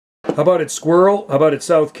How about it, Squirrel? How about it,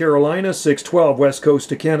 South Carolina? 612, West Coast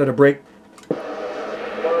of Canada, break.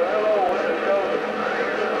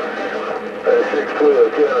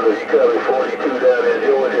 612 Canada, you copy 42 down in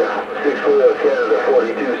Georgia. 612 Canada,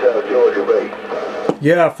 42 South Georgia, break.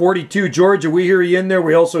 Yeah, 42 Georgia, we hear you in there.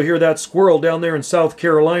 We also hear that Squirrel down there in South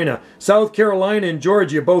Carolina. South Carolina and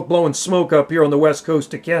Georgia both blowing smoke up here on the West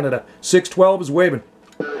Coast of Canada. 612 is waving.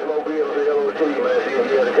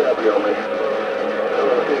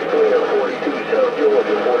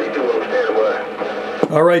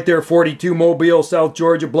 All right there, 42 Mobile, South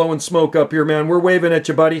Georgia, blowing smoke up here, man. We're waving at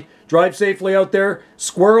you, buddy. Drive safely out there.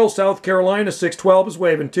 Squirrel, South Carolina, 612 is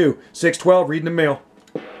waving too. 612, reading the mail.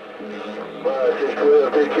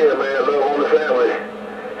 612, take care, man. Love on the family.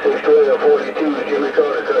 612, 42, Jimmy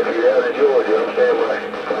Carter country down in Georgia. I'm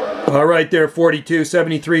standby. All right there, 42,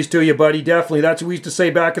 73s to you, buddy. Definitely. That's what we used to say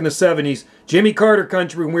back in the 70s. Jimmy Carter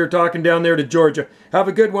country when we were talking down there to Georgia. Have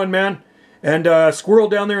a good one, man. And Squirrel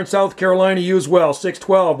down there in South Carolina, you as well.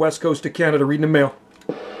 612, West Coast of Canada, reading the mail.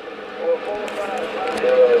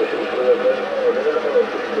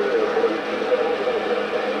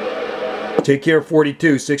 Take care,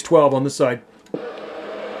 42, 612 on the side.